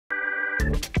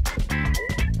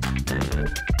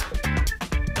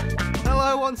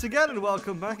Hello once again and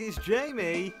welcome back. It's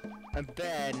Jamie. And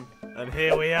Ben. And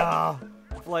here we are,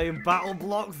 playing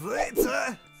BattleBlock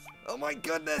Theater. Oh my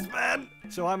goodness, man.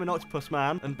 So I'm an octopus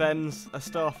man, and Ben's a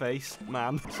starface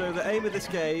man. So the aim of this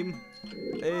game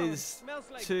is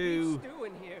to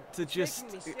just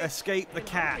escape the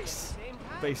cats,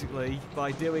 basically,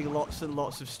 by doing lots and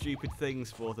lots of stupid things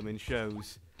for them in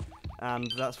shows.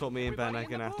 And that's what me and Ben are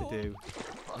going to have to do.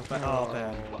 Oh,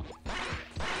 Ben.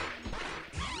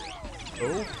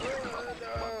 Oh.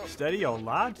 Steady on,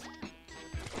 lad.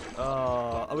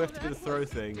 Oh, we have to do the throw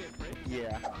thing.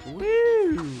 Yeah.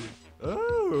 Woo!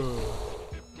 Oh.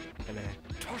 Hello.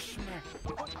 Toss me.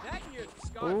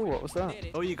 Oh, what was that?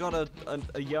 Oh, you got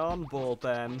a yarn ball,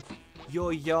 Ben.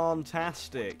 You're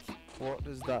yarn-tastic. What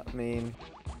does that mean?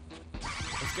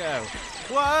 Let's go.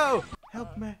 Whoa!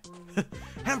 Help me.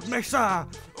 Help me, sir!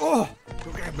 Oh!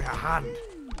 You gave me a hand.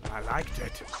 I liked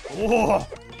it. Oh!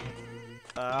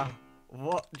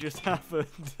 What just happened?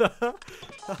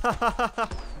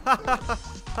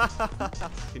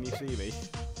 Can you see me?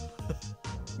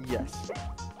 Yes.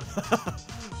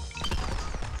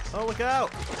 Oh, look out!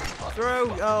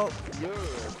 Through! Oh! You're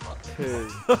a poo.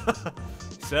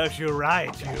 Serves you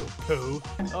right, you poo.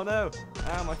 Oh no!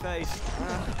 Ow, my face.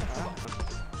 Ow.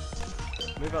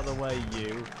 Move out of the way,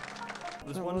 you.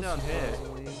 There's one down here.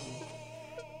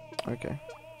 Okay.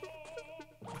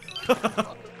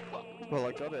 Well,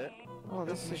 I got it. Oh,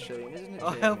 this is a shame, isn't it? Oh,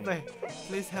 Jamie? help me.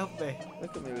 Please help me.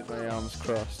 Look at me with my arms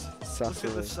crossed. Look at the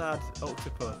Sassily. sad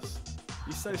octopus.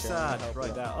 You're so Okay, sad help right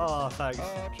you. now. Oh, thanks.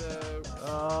 Oh, jokes.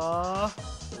 Oh.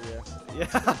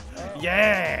 Yeah. Yeah.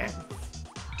 Yeah.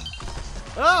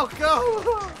 Oh, God.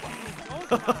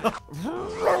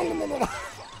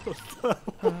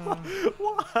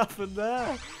 What happened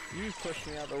there? You pushed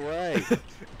me out the way.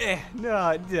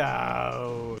 No.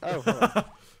 Oh, hello.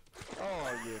 Oh,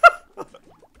 you.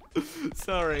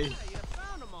 Sorry.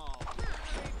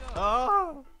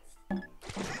 Oh.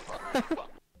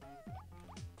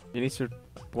 You need to.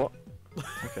 What?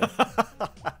 Okay.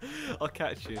 I'll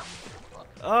catch you.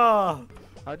 Oh.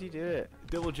 How do you do it?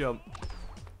 Double jump.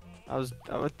 I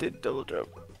did double jump.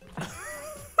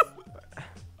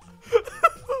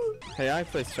 Hey, I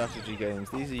play strategy games.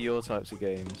 These are your types of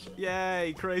games.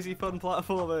 Yay, crazy fun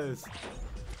platformers.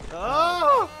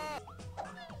 Oh!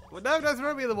 Well, no, don't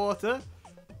throw me in the water.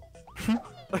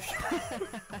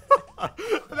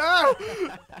 No!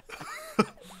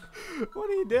 What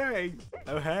are you doing?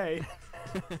 Oh, hey.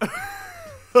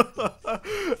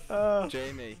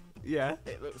 Jamie. Yeah.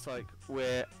 It looks like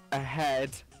we're ahead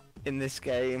in this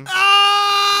game.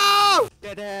 Oh!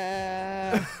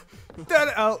 Ta-da!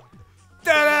 Ta-da! Oh.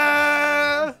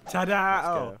 Ta-da! Ta-da! Let's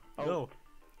Oh. go. No.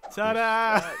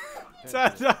 Ta-da!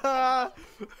 Ta-da!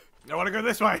 I want to go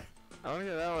this way. I want to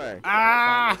go that way.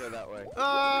 Ah! Let's go that way.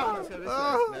 Ah! Let's go this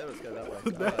Ah! way. No, let's go that way.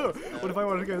 No. Oh, What if I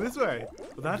want to go this way?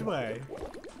 Or that way?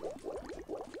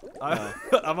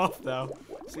 I'm off now.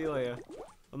 See you later.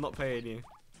 I'm not paying you.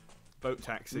 Boat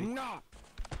taxi. No!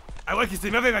 I work his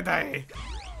team every day.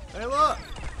 Hey, look!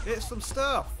 It's some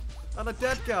stuff. And a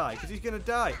dead guy, because he's going to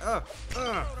die.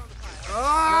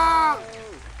 Ah!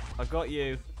 I got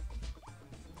you.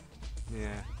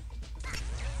 Yeah.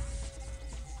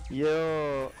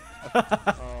 Yo!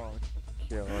 Oh,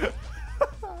 God.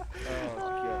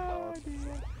 Oh, God.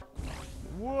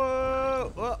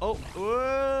 Whoa! Oh,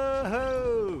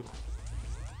 whoa!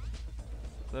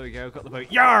 There we go, got the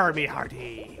boat. Yar, me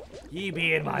hearty! Ye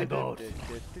be in my boat.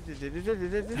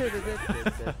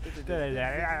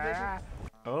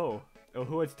 Oh. Oh,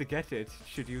 who wants to get it?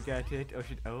 Should you get it? Or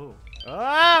should... Oh.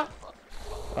 Ah!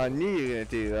 I knew you were going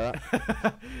to do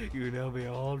that. You know me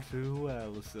all too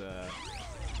well, sir.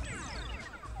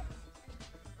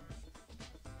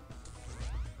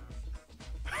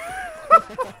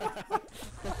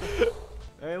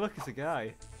 Hey, look, it's a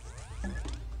guy.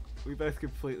 We both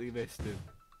completely missed him.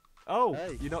 Oh,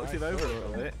 Hey, you knocked I him over saw a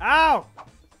little that. bit. Ow!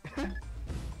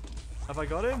 Have I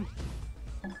got him?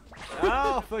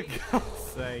 Oh, for God's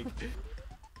sake.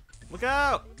 Look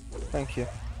out! Thank you.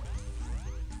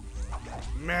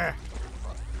 Meh.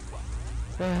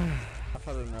 I've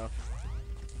had enough.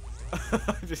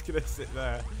 I'm just gonna sit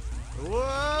there.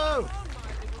 Whoa!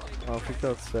 Oh, for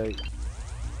God's sake.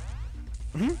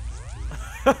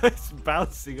 It's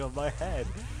bouncing on my head.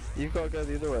 You've got to go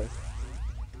the other way.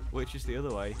 Which is the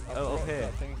other way? I've Oh, up blocked here.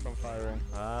 that thing from firing.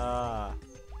 Ah.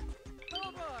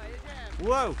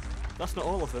 Whoa! That's not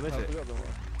all of them, is Oh, it? we got the one.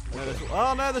 No, there's,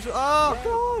 oh no, there's, oh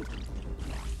God!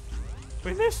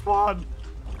 We missed one!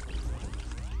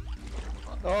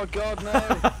 Oh God, no!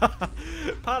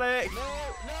 Panic! No!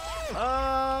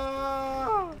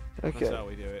 Ah! Okay. That's how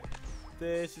we do it.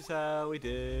 This is how we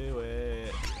do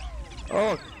it.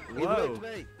 Oh, he Whoa. looked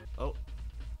me. Oh,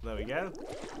 there we go.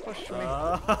 Push me.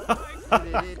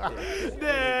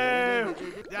 No!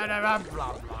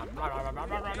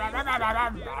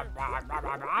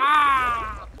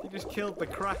 You just killed the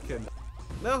Kraken.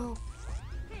 No!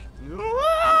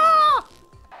 Oh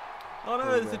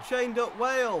no, there's a chained up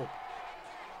whale.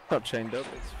 Not chained up,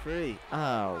 it's free.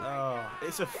 Ow. Oh,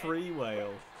 it's a free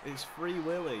whale. It's Free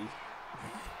Willy.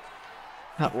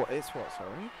 What? It's what,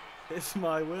 sorry? It's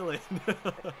my Willy.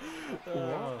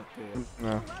 Oh, dear.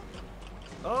 No.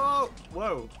 Oh,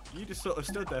 whoa. You just sort of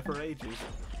stood there for ages.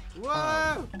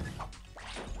 Whoa!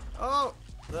 Oh,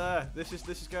 there. This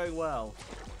is going well.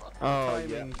 Oh,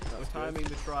 We're timing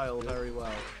the trial very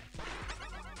well.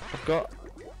 I've got...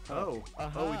 Oh,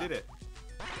 Uh-huh. we did it.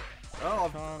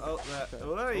 Oh, there. Okay.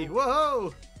 Oh, hey,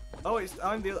 whoa! Oh,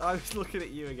 I was looking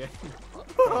at you again.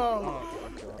 Oh! my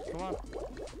God. Come on.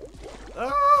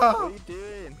 Ah! What are you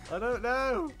doing? I don't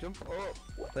know. Jump up.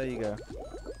 There you go.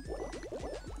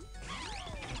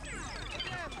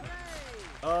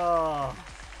 Oh,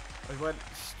 I went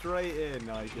straight in.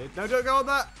 I did. No, don't go on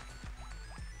that.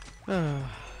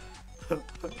 Ah! It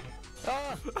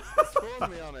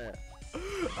spawned me on it.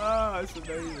 Ah, it's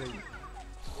amazing.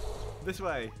 This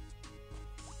way.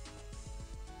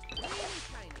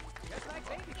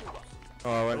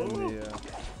 Oh, I went in the...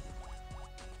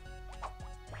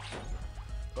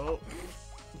 Oh.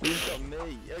 He's got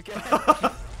me. Okay.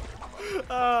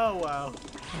 Oh, wow.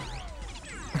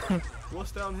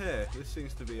 What's down here? This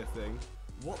seems to be a thing.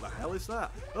 What the hell is that?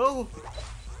 Oh!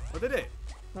 I did it!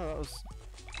 Oh, that was...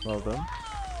 Well done.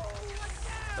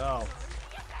 Oh.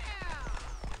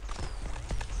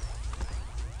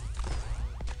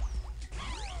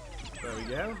 There we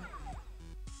go.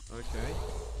 Okay.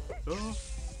 Oh.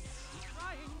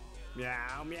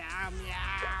 Meow, meow,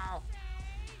 meow.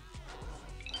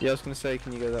 Yeah, I was going to say,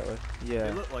 can you go that way? Yeah.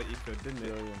 It looked like you could, didn't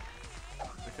it? Brilliant.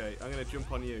 Okay, I'm going to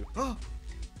jump on you. Oh!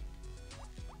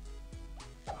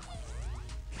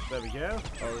 There we go.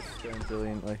 Oh, this is going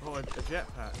brilliantly. Oh, a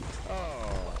jetpack.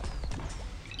 Oh.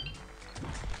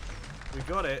 We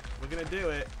got it. We're going to do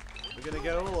it. We're going to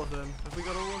get all of them. Have we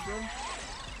got all of them?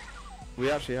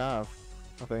 We actually have,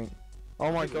 I think.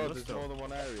 Oh my think we God, must there's have. more than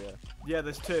one area. Yeah,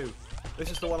 there's two.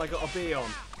 This is the one I got a B on.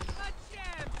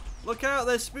 Look out,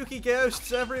 there's spooky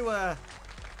ghosts everywhere.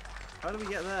 How do we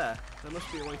get there? There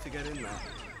must be a way to get in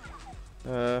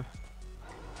there.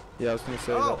 Yeah, I was going to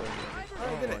say Oh! that way.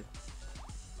 Oh, I did my- it.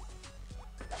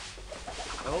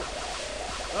 Oh.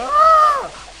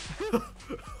 Ah!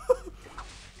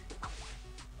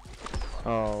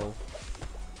 Oh.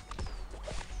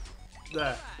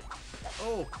 There.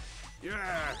 Oh.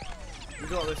 Yeah. We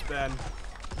got this, Ben.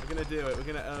 We're going to do it. We're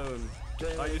going to own.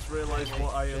 I just realised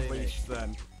what I unleashed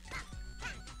then.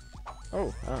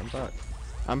 Oh, I'm back.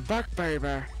 I'm back, baby.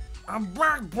 I'm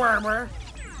back, baby. I'm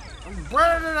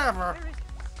better than ever.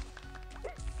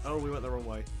 Oh, we went the wrong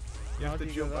way. You How have to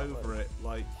do you go jump that over way? it,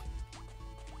 like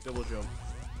double jump.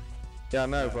 Yeah, I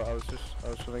know, but I was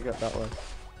trying to get that way.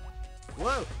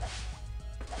 Whoa!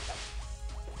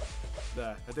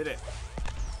 There, I did it.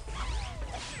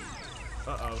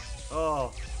 Uh-oh.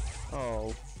 Oh.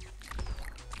 Oh.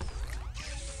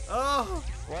 Oh!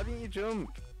 Why didn't you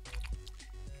jump?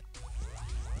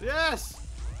 Yes!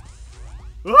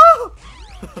 Woo!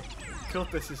 God,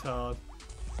 this is hard.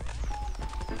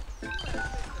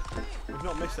 We've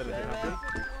not missed anything, have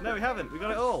we? No, we haven't. We got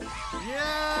it all.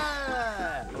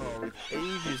 Yeah! Oh, with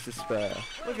ages to spare.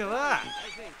 Look at that!